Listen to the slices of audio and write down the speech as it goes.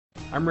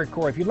I'm Rick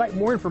Coy. If you'd like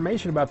more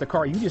information about the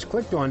car you just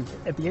clicked on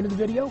at the end of the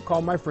video,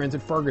 call my friends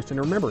at Ferguson.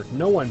 Remember,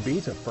 no one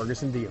beats a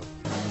Ferguson deal.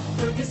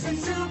 Ferguson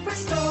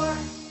Superstore.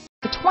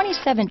 The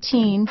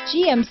 2017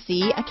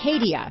 GMC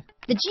Acadia.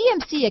 The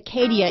GMC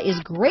Acadia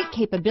is great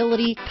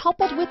capability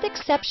coupled with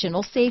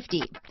exceptional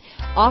safety.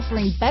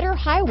 Offering better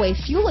highway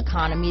fuel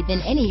economy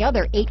than any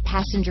other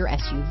 8-passenger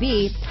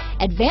SUV,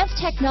 advanced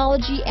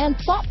technology and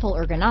thoughtful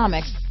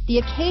ergonomics, the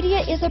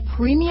Acadia is a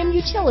premium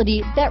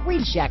utility that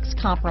rejects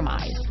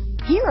compromise.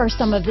 Here are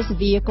some of this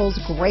vehicle's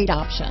great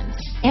options: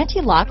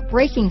 anti-lock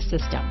braking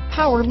system,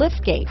 power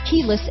liftgate,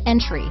 keyless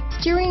entry,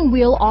 steering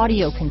wheel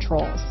audio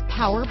controls,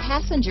 power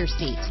passenger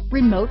seat,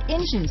 remote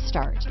engine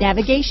start,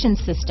 navigation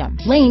system,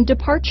 lane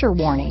departure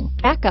warning,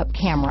 backup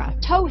camera,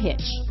 tow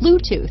hitch,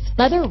 Bluetooth,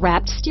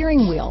 leather-wrapped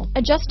steering wheel,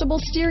 adjustable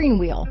steering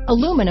wheel,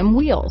 aluminum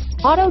wheels,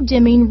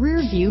 auto-dimming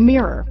rear view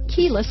mirror,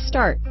 keyless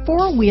start,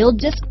 4-wheel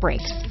disc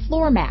brakes,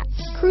 floor mats,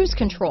 cruise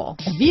control.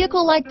 A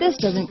vehicle like this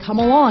doesn't come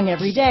along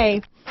every day.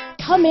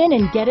 Come in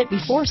and get it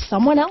before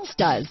someone else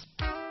does.